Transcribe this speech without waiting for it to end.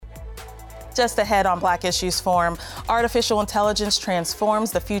Just ahead on Black Issues Forum, artificial intelligence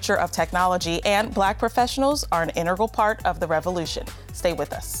transforms the future of technology, and Black professionals are an integral part of the revolution. Stay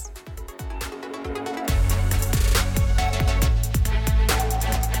with us.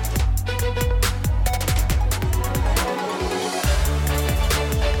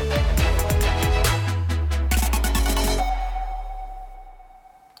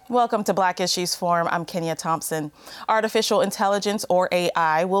 Welcome to Black Issues Forum. I'm Kenya Thompson. Artificial intelligence, or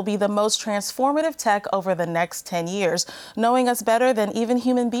AI, will be the most transformative tech over the next 10 years, knowing us better than even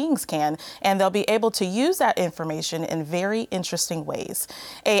human beings can, and they'll be able to use that information in very interesting ways.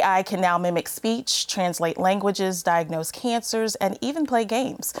 AI can now mimic speech, translate languages, diagnose cancers, and even play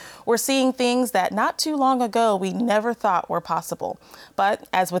games. We're seeing things that not too long ago we never thought were possible. But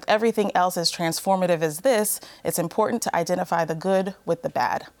as with everything else as transformative as this, it's important to identify the good with the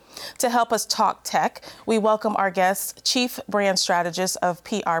bad. To help us talk tech, we welcome our guests, Chief Brand Strategist of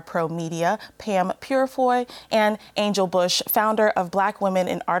PR Pro Media, Pam Purifoy, and Angel Bush, founder of Black Women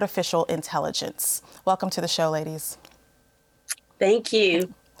in Artificial Intelligence. Welcome to the show, ladies. Thank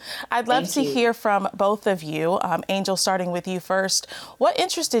you. I'd love to hear from both of you. Angel, starting with you first. What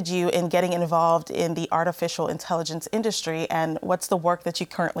interested you in getting involved in the artificial intelligence industry, and what's the work that you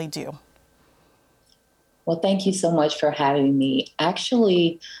currently do? Well, thank you so much for having me.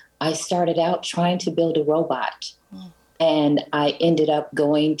 Actually, I started out trying to build a robot, and I ended up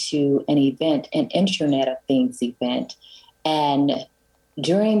going to an event, an Internet of Things event. And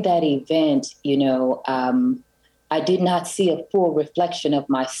during that event, I did not see a full reflection of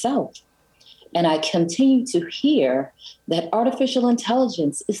myself. And I continue to hear that artificial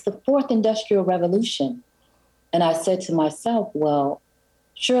intelligence is the fourth industrial revolution. And I said to myself, well,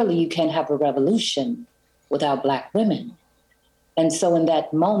 surely you can't have a revolution without Black women. And so in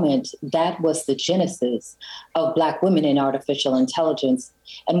that moment, that was the genesis of Black Women in Artificial Intelligence.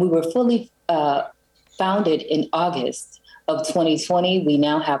 And we were fully founded in August of 2020. We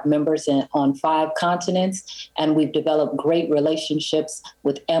now have members on 5 continents, and we've developed great relationships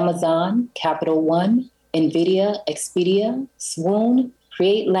with Amazon, Capital One, NVIDIA, Expedia, Swoon,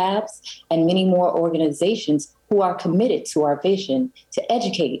 Create Labs, and many more organizations who are committed to our vision to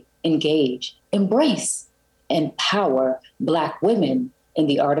educate, engage, embrace, empower Black women in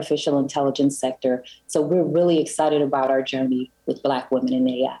the artificial intelligence sector. So we're really excited about our journey with Black women in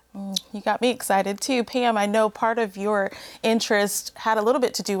AI. You got me excited too. Pam, I know part of your interest had a little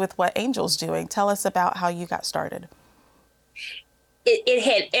bit to do with what Angel's doing. Tell us about how you got started. It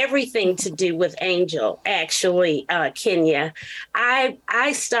had everything to do with Angel, actually, Kenya.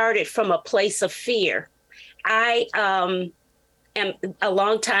 I started from a place of fear. I am a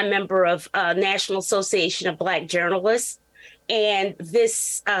longtime member of National Association of Black Journalists. And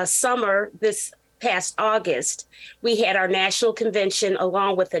this summer, this past August, we had our national convention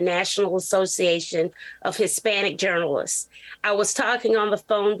along with the National Association of Hispanic Journalists. I was talking on the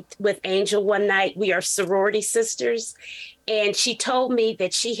phone with Angel one night. We are sorority sisters. And she told me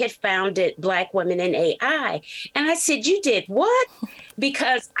that she had founded Black Women in AI. And I said, you did what?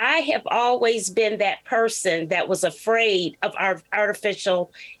 Because I have always been that person that was afraid of our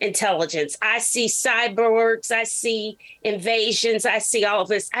artificial intelligence. I see cyborgs, I see invasions, I see all of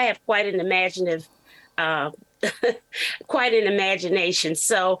this. I have quite an imaginative, quite an imagination.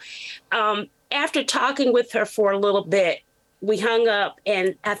 So after talking with her for a little bit, we hung up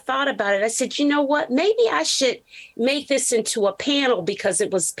and I thought about it. I said, you know what, maybe I should make this into a panel, because it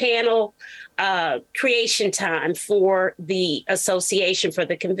was panel creation time for the association, for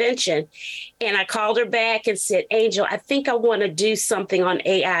the convention. And I called her back and said, Angel, I think I want to do something on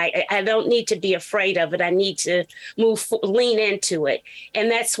AI. I don't need to be afraid of it. I need to lean into it.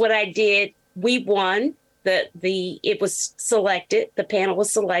 And that's what I did. We won. It was selected. The panel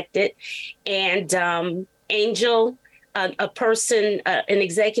was selected. And Angel, a person, an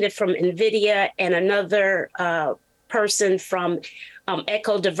executive from NVIDIA, and another person from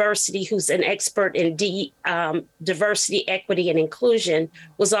Echo Diversity, who's an expert in diversity, equity, and inclusion,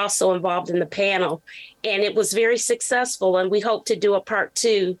 was also involved in the panel. And it was very successful. And we hope to do a part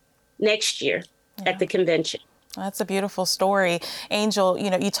 2 next year at the convention. That's a beautiful story. Angel,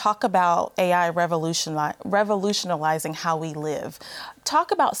 you talk about AI revolutionizing how we live.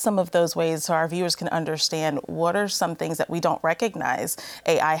 Talk about some of those ways so our viewers can understand what are some things that we don't recognize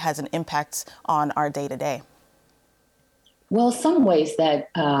AI has an impact on our day-to-day. Well, some ways that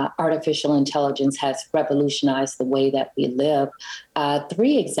artificial intelligence has revolutionized the way that we live.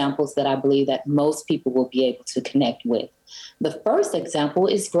 3 examples that I believe that most people will be able to connect with. The first example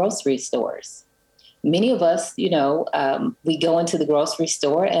is grocery stores. Many of us, we go into the grocery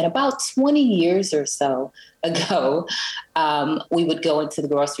store, and about 20 years or so ago, we would go into the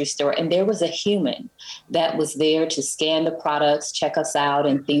grocery store and there was a human that was there to scan the products, check us out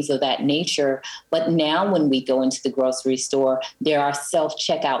and things of that nature. But now when we go into the grocery store, there are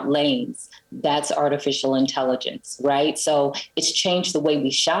self-checkout lanes. That's artificial intelligence, right? So it's changed the way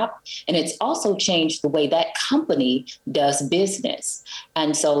we shop, and it's also changed the way that company does business.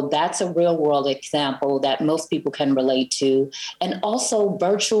 And so that's a real world example that most people can relate to. And also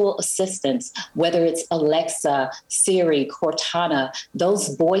virtual assistants, whether it's Alexa, Siri, Cortana, those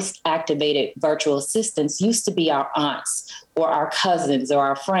voice activated virtual assistants used to be our aunts or our cousins or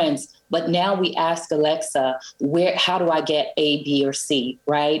our friends. But now we ask Alexa, how do I get A, B, or C,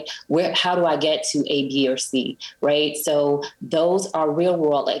 right? How do I get to A, B, or C, right? So those are real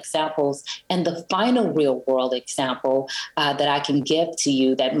world examples. And the final real world example that I can give to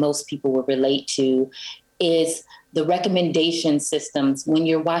you that most people will relate to is the recommendation systems when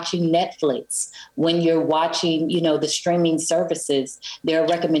you're watching Netflix, when you're watching, the streaming services. There are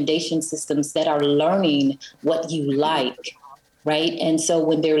recommendation systems that are learning what you like, right? And so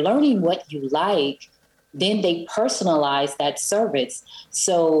when they're learning what you like, then they personalize that service.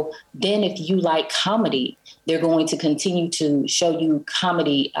 So then if you like comedy, they're going to continue to show you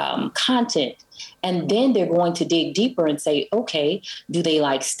comedy content. And then they're going to dig deeper and say, okay, do they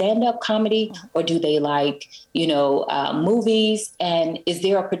like stand-up comedy or do they like, movies? And is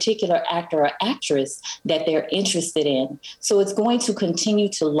there a particular actor or actress that they're interested in? So it's going to continue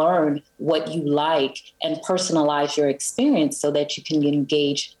to learn what you like and personalize your experience so that you can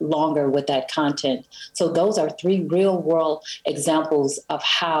engage longer with that content. So those are 3 real world examples of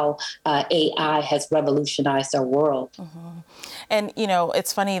how AI has revolutionized our world. Mm-hmm. And,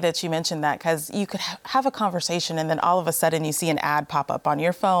 it's funny that you mentioned that because you could have a conversation and then all of a sudden you see an ad pop up on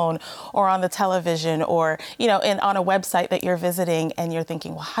your phone or on the television or, on a website that you're visiting and you're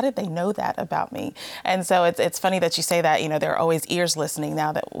thinking, well, how did they know that about me? And so it's funny that you say that, there are always ears listening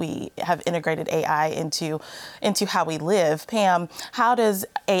now that we have integrated AI into how we live. Pam, how does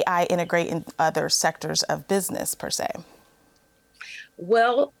AI integrate in other sectors of business per se?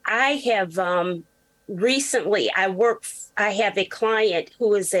 Well, I have recently, I have a client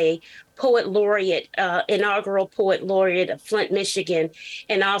who is a poet laureate, inaugural poet laureate of Flint, Michigan,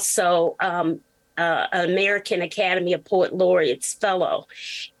 and also American Academy of Poet Laureates fellow.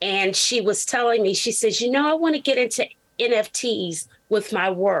 And she was telling me, she says, I want to get into NFTs with my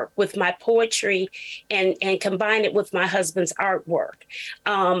work, with my poetry, and combine it with my husband's artwork.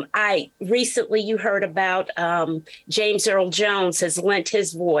 You heard about James Earl Jones has lent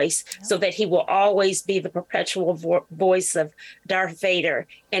his voice so that he will always be the perpetual voice of Darth Vader,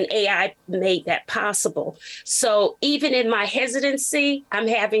 and AI made that possible. So even in my hesitancy, I'm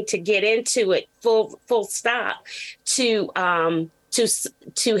having to get into it full stop to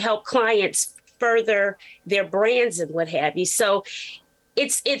help clients further their brands and what have you. So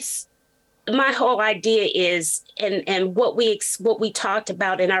it's my whole idea is, and what we talked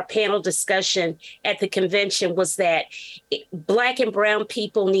about in our panel discussion at the convention was that Black and brown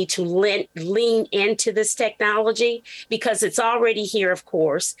people need to lean into this technology because it's already here, of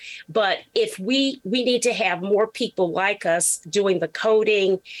course. But if we need to have more people like us doing the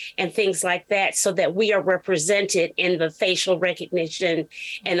coding and things like that so that we are represented in the facial recognition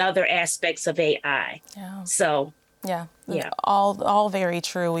and other aspects of AI. Yeah. So. Yeah. All very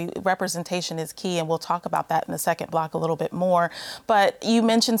true. Representation is key, and we'll talk about that in the second block a little bit more. But you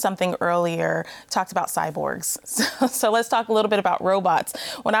mentioned something earlier, talked about cyborgs. So let's talk a little bit about robots.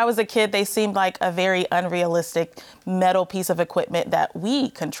 When I was a kid, they seemed like a very unrealistic metal piece of equipment that we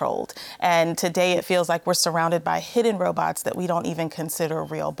controlled. And today it feels like we're surrounded by hidden robots that we don't even consider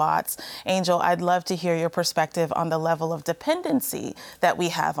real bots. Angel, I'd love to hear your perspective on the level of dependency that we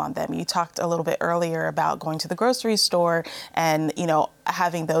have on them. You talked a little bit earlier about going to the grocery store and,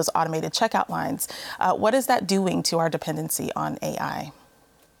 having those automated checkout lines. What is that doing to our dependency on AI?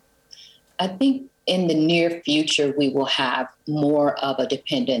 I think in the near future, we will have more of a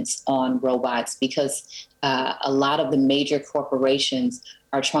dependence on robots because a lot of the major corporations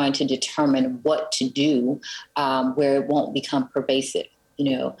are trying to determine what to do where it won't become pervasive.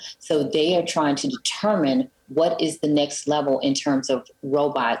 So they are trying to determine what is the next level in terms of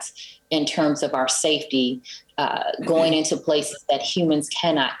robots, in terms of our safety, going into places that humans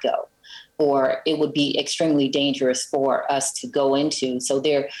cannot go, or it would be extremely dangerous for us to go into. So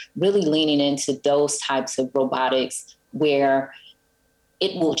they're really leaning into those types of robotics where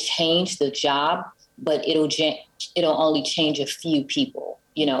it will change the job, but it'll only change a few people,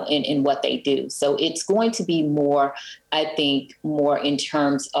 in what they do. So it's going to be more, I think, more in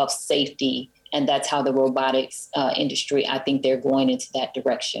terms of safety. And that's how the robotics industry, I think they're going into that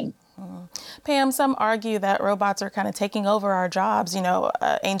direction. Pam, some argue that robots are kind of taking over our jobs.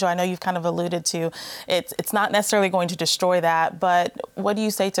 Angel, I know you've kind of alluded to it's not necessarily going to destroy that, but what do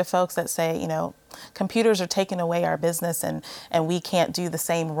you say to folks that say, computers are taking away our business and we can't do the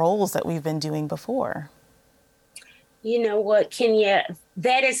same roles that we've been doing before? You know what, Kenya,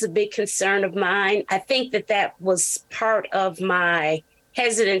 that is a big concern of mine. I think that was part of my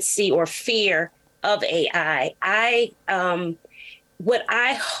hesitancy or fear of AI. What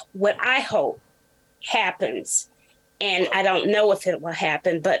I hope happens, and I don't know if it will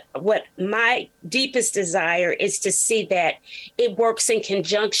happen, but what my deepest desire is to see that it works in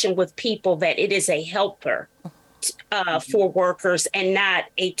conjunction with people, that it is a helper for workers and not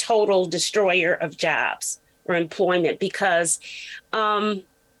a total destroyer of jobs or employment. Because in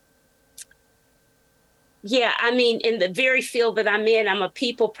the very field that I'm in, I'm a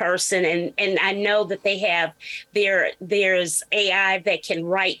people person, and I know that they have there's AI that can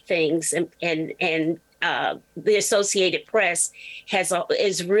write things, and the Associated Press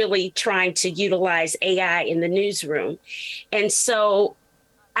is really trying to utilize AI in the newsroom. And so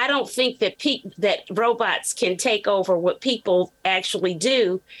I don't think that robots can take over what people actually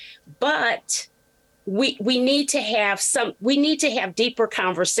do, but we need to have deeper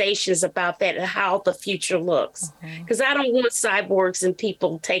conversations about that and how the future looks. Because I don't want cyborgs and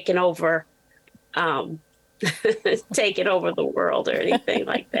people taking over taking over the world or anything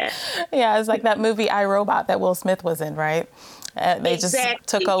like that. Yeah, it's like that movie I, Robot that Will Smith was in, right? They Exactly. just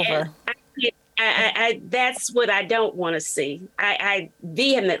took over. That's what I don't want to see. I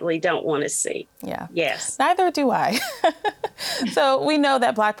vehemently don't want to see. Yeah. Yes. Neither do I. So we know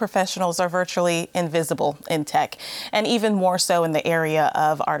that Black professionals are virtually invisible in tech, and even more so in the area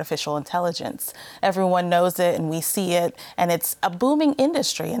of artificial intelligence. Everyone knows it and we see it, and it's a booming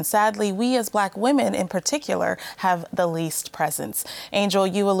industry. And sadly, we as Black women in particular have the least presence. Angel,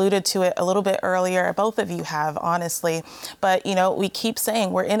 you alluded to it a little bit earlier. Both of you have, honestly. But, we keep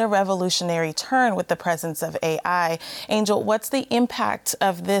saying we're in a revolutionary turn with the presence of AI. Angel, what's the impact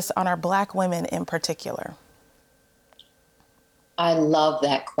of this on our Black women in particular? I love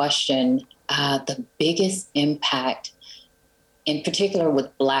that question. The biggest impact, in particular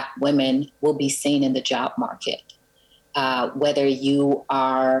with Black women, will be seen in the job market. Whether you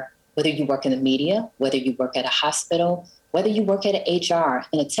work in the media, whether you work at a hospital, whether you work at an HR,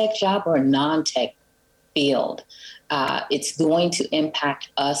 in a tech job or a non-tech field, it's going to impact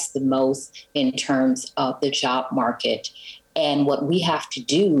us the most in terms of the job market. And what we have to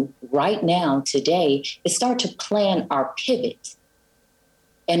do right now, today, is start to plan our pivot.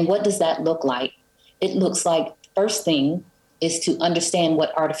 And what does that look like? It looks like, first thing is to understand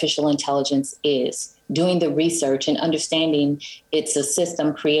what artificial intelligence is, doing the research and understanding it's a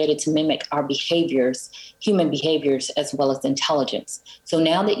system created to mimic our behaviors, human behaviors, as well as intelligence. So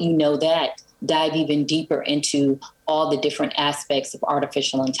now that you know that, dive even deeper into all the different aspects of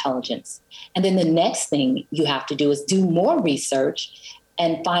artificial intelligence. And then the next thing you have to do is do more research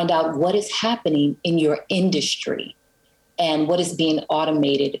and find out what is happening in your industry and what is being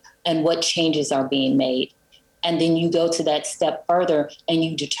automated and what changes are being made. And then you go to that step further and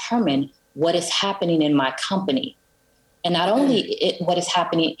you determine what is happening in my company. And not only what is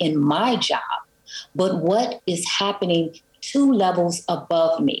happening in my job, but what is happening 2 levels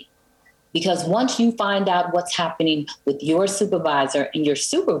above me. Because once you find out what's happening with your supervisor and your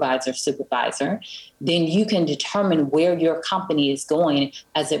supervisor's supervisor, then you can determine where your company is going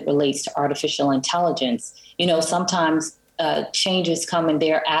as it relates to artificial intelligence. Sometimes changes come and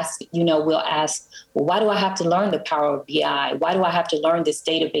we'll ask, well, why do I have to learn the power of BI? Why do I have to learn this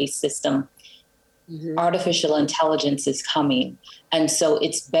database system? Mm-hmm. Artificial intelligence is coming. And so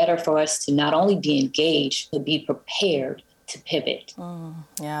it's better for us to not only be engaged, but be prepared to pivot.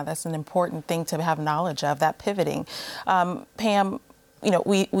 Yeah, that's an important thing to have knowledge of, that pivoting. Pam,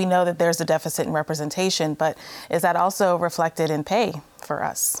 we know that there's a deficit in representation, but is that also reflected in pay for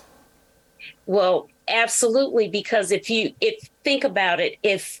us? Well, absolutely, because if think about it,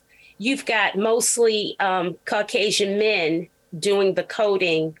 if you've got mostly Caucasian men doing the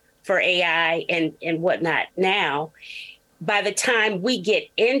coding for AI and whatnot now, by the time we get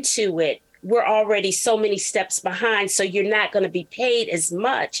into it, we're already so many steps behind. So you're not going to be paid as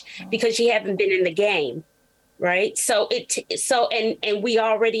much because you haven't been in the game, right? And we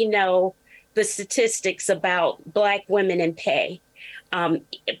already know the statistics about Black women in pay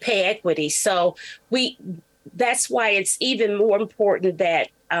equity. So that's why it's even more important that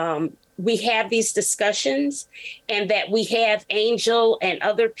we have these discussions and that we have Angel and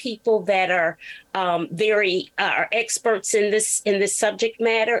other people that are are experts in this subject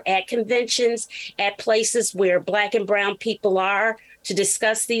matter at conventions, at places where Black and brown people are, to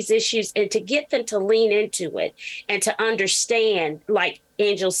discuss these issues and to get them to lean into it and to understand, like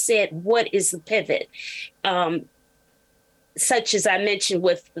Angel said, what is the pivot? Such as I mentioned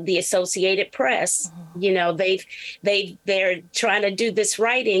with the Associated Press, you know, they're trying to do this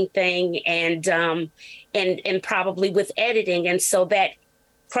writing thing and probably with editing, and so that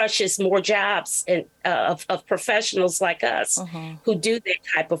crushes more jobs and of professionals like us who do that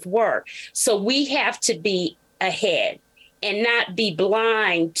type of work. So we have to be ahead and not be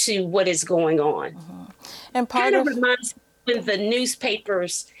blind to what is going on. And part of reminds me when the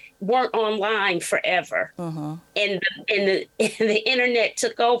newspapers weren't online forever, and the internet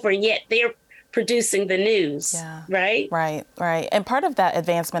took over, and yet they're producing the news. Right. And part of that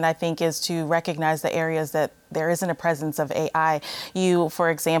advancement, I think, is to recognize the areas that there isn't a presence of AI. You, for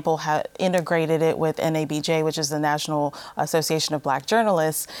example, have integrated it with NABJ, which is the National Association of Black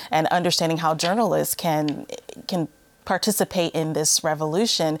Journalists, and understanding how journalists can participate in this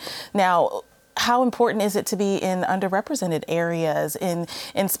revolution. Now, how important is it to be in underrepresented areas, in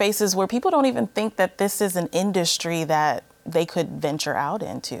spaces where people don't even think that this is an industry that they could venture out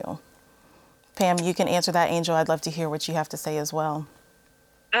into? Pam, you can answer that. Angel, I'd love to hear what you have to say as well.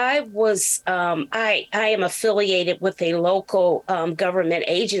 I am affiliated with a local government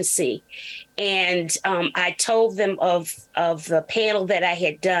agency, and I told them of the panel that I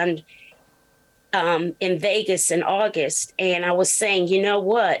had done in Vegas in August. And I was saying, you know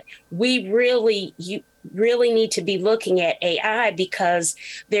what, you really need to be looking at AI, because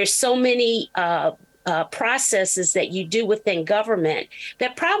there's so many processes that you do within government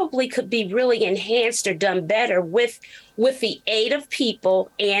that probably could be really enhanced or done better with the aid of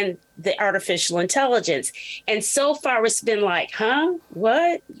people and the artificial intelligence. And so far it's been like,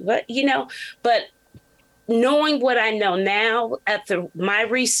 what, but knowing what I know now after my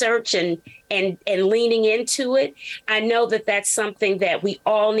research and leaning into it, I know that that's something that we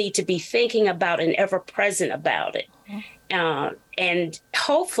all need to be thinking about and ever present about it. And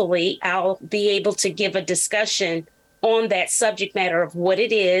hopefully I'll be able to give a discussion on that subject matter of what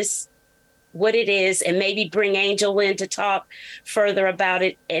it is, and maybe bring Angel in to talk further about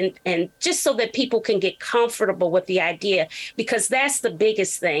it, and just so that people can get comfortable with the idea, because that's the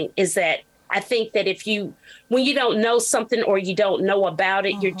biggest thing, is that I think that when you don't know something or you don't know about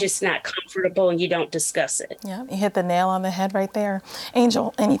it, you're just not comfortable and you don't discuss it. Yeah, you hit the nail on the head right there.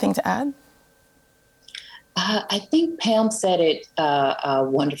 Angel, anything to add? I think Pam said it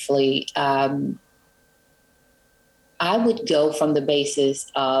wonderfully. I would go from the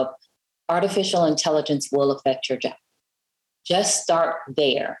basis of artificial intelligence will affect your job. Just start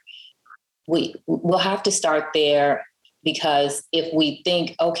there. We'll have to start there, because if we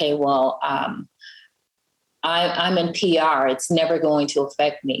think, okay, well, I'm in PR, it's never going to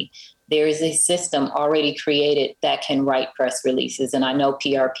affect me. There is a system already created that can write press releases. And I know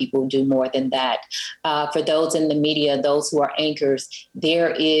PR people do more than that. For those in the media, those who are anchors, there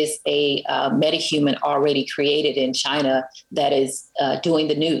is a metahuman already created in China that is doing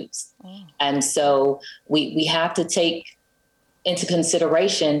the news. And so we have to take into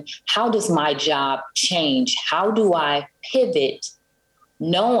consideration, how does my job change? How do I pivot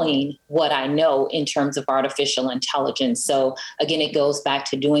knowing what I know in terms of artificial intelligence? So again, it goes back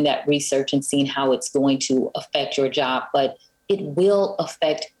to doing that research and seeing how it's going to affect your job, but it will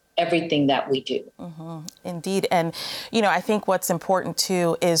affect everything that we do. Indeed. And, I think what's important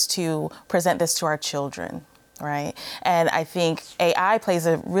too is to present this to our children. Right. And I think AI plays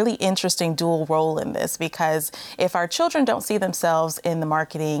a really interesting dual role in this, because if our children don't see themselves in the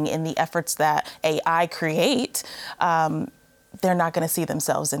marketing, in the efforts that AI create, they're not going to see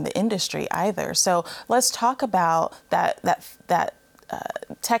themselves in the industry either. So let's talk about that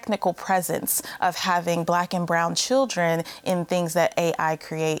technical presence of having Black and brown children in things that AI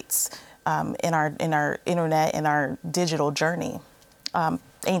creates in our internet, in our digital journey.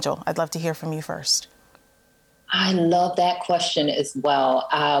 Angel, I'd love to hear from you first. I love that question as well.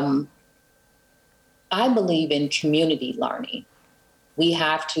 I believe in community learning. We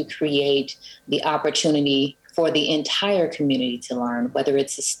have to create the opportunity for the entire community to learn, whether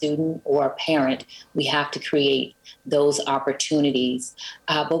it's a student or a parent. We have to create those opportunities.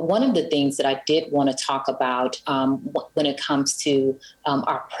 But one of the things that I did want to talk about when it comes to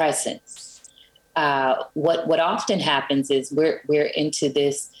our presence, what often happens is we're into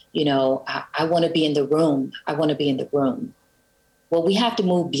this, I want to be in the room. I want to be in the room. Well, we have to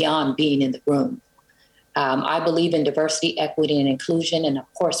move beyond being in the room. I believe in diversity, equity, and inclusion, and of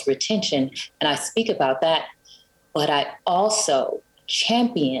course, retention. And I speak about that, but I also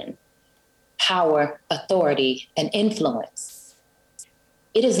champion power, authority, and influence.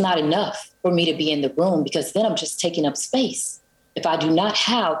 It is not enough for me to be in the room, because then I'm just taking up space. if I do not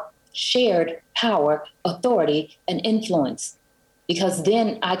have shared power, authority, and influence, because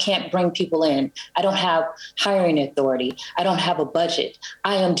then I can't bring people in. I don't have hiring authority. I don't have a budget.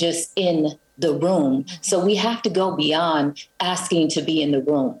 I am just in the room. So we have to go beyond asking to be in the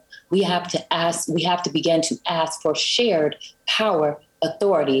room. We have to begin to ask for shared power,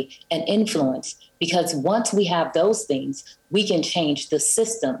 authority, and influence, because once we have those things, we can change the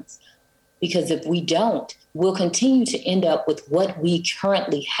systems. Because if we don't, we'll continue to end up with what we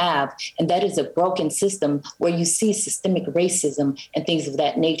currently have. And that is a broken system where you see systemic racism and things of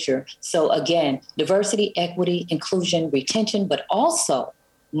that nature. So again, diversity, equity, inclusion, retention, but also,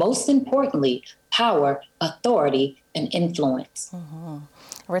 most importantly, power, authority, and influence. Mm-hmm.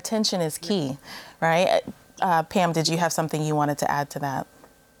 Retention is key, right? Pam, did you have something you wanted to add to that?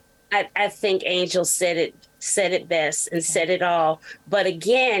 I think Angel said it best and said it all. But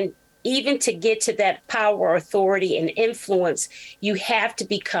again, even to get to that power, authority, and influence, you have to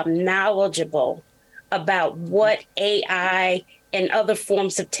become knowledgeable about what AI and other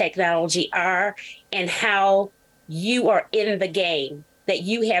forms of technology are and how you are in the game, that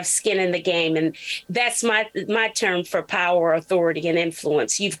you have skin in the game. And that's my term for power, authority, and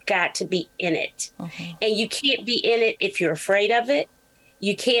influence. You've got to be in it. Mm-hmm. And you can't be in it if you're afraid of it.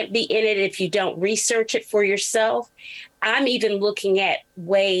 You can't be in it if you don't research it for yourself. I'm even looking at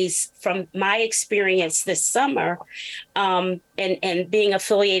ways from my experience this summer, and being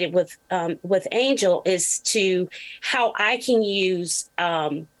affiliated with Angel, is to how I can use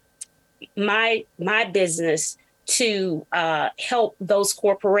my business to help those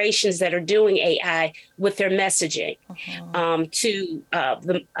corporations that are doing AI with their messaging, to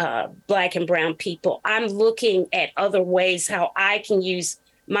the Black and brown people. I'm looking at other ways how I can use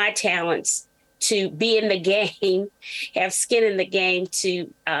my talents to be in the game, have skin in the game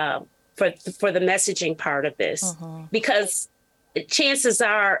to for the messaging part of this, because chances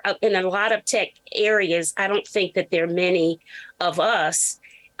are in a lot of tech areas, I don't think that there are many of us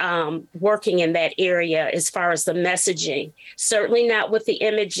working in that area as far as the messaging. Certainly not with the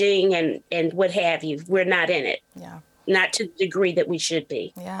imaging and what have you. We're not in it. Yeah. Not to the degree that we should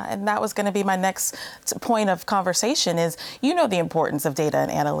be. Yeah, and that was going to be my next point of conversation is, the importance of data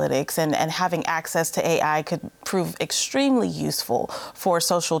and analytics, and having access to AI could prove extremely useful for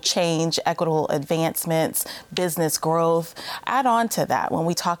social change, equitable advancements, business growth. Add on to that when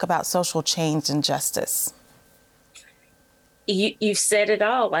we talk about social change and justice. You've said it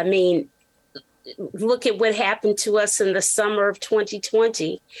all. I mean, look at what happened to us in the summer of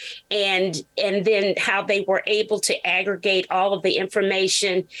 2020, and then how they were able to aggregate all of the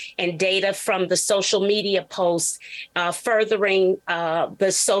information and data from the social media posts, furthering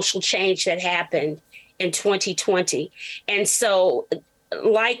the social change that happened in 2020. And so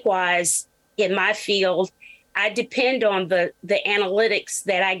likewise, in my field, I depend on the analytics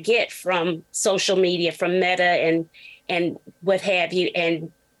that I get from social media, from Meta and what have you,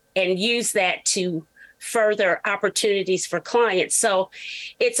 and use that to further opportunities for clients. So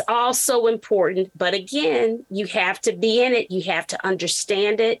it's all so important. But again, you have to be in it. You have to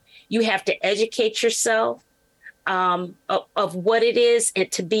understand it. You have to educate yourself of what it is and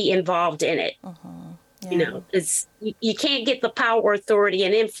to be involved in it. Yeah. You can't get the power, authority,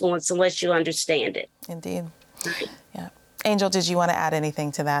 and influence unless you understand it. Indeed. Yeah. Angel, did you want to add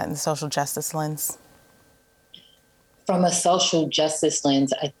anything to that in the social justice lens? From a social justice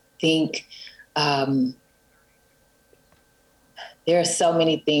lens, I think there are so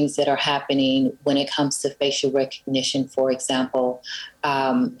many things that are happening when it comes to facial recognition, for example,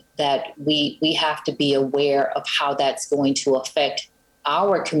 that we have to be aware of how that's going to affect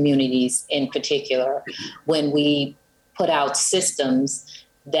our communities in particular when we put out systems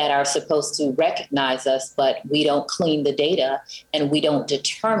that are supposed to recognize us, but we don't clean the data and we don't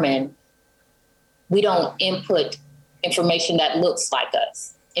input information that looks like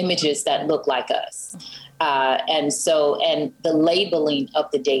us, images that look like us. And the labeling of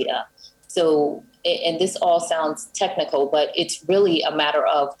the data. So, and this all sounds technical, but it's really a matter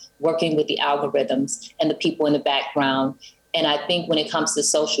of working with the algorithms and the people in the background. And I think when it comes to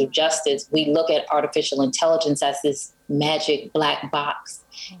social justice, we look at artificial intelligence as this magic black box.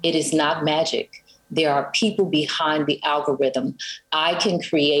 It is not magic. There are people behind the algorithm. I can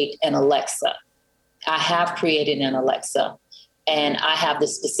create an Alexa. I have created an Alexa. And I have the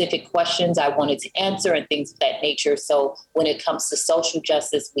specific questions I wanted to answer and things of that nature. So when it comes to social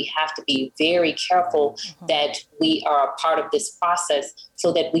justice, we have to be very careful that we are a part of this process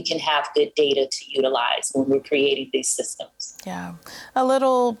so that we can have good data to utilize when we're creating these systems. Yeah. A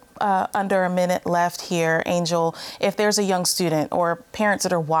little under a minute left here, Angel. If there's a young student or parents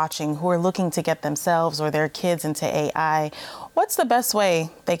that are watching who are looking to get themselves or their kids into AI, what's the best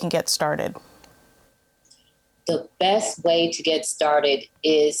way they can get started? The best way to get started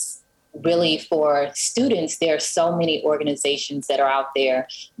is really for students. There are so many organizations that are out there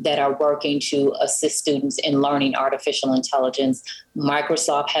that are working to assist students in learning artificial intelligence.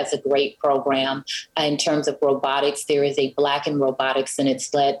 Microsoft has a great program. In terms of robotics, there is a Black in Robotics, and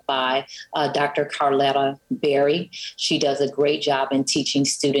it's led by Dr. Carletta Berry. She does a great job in teaching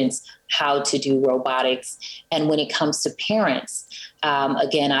students how to do robotics. And when it comes to parents,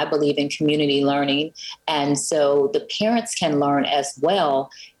 again, I believe in community learning. And so the parents can learn as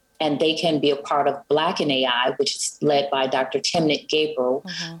well, and they can be a part of Black in AI, which is led by Dr. Timnit Gabriel.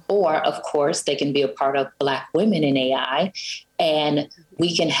 Or, of course, they can be a part of Black Women in AI. And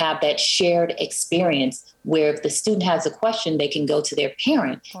we can have that shared experience where if the student has a question, they can go to their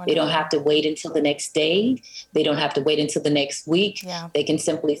parent. They don't have to wait until the next day. They don't have to wait until the next week. They can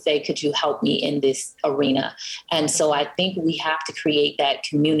simply say, could you help me in this arena? And so I think we have to create that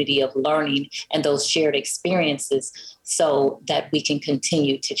community of learning and those shared experiences so that we can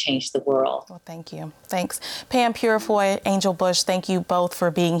continue to change the world. Well, thank you. Thanks. Pam Purifoy, Angel Bush, thank you both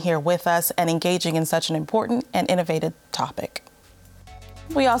for being here with us and engaging in such an important and innovative topic.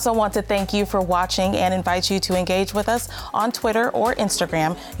 We also want to thank you for watching and invite you to engage with us on Twitter or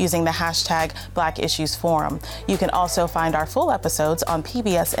Instagram using the hashtag Black Issues Forum. You can also find our full episodes on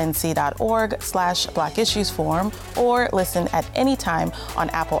pbsnc.org/Black Issues Forum or listen at any time on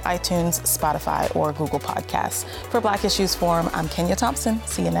Apple iTunes, Spotify, or Google Podcasts. For Black Issues Forum, I'm Kenya Thompson.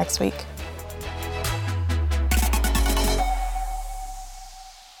 See you next week.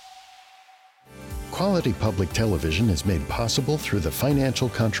 Quality public television is made possible through the financial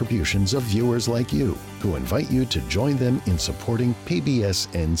contributions of viewers like you, who invite you to join them in supporting PBS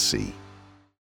NC.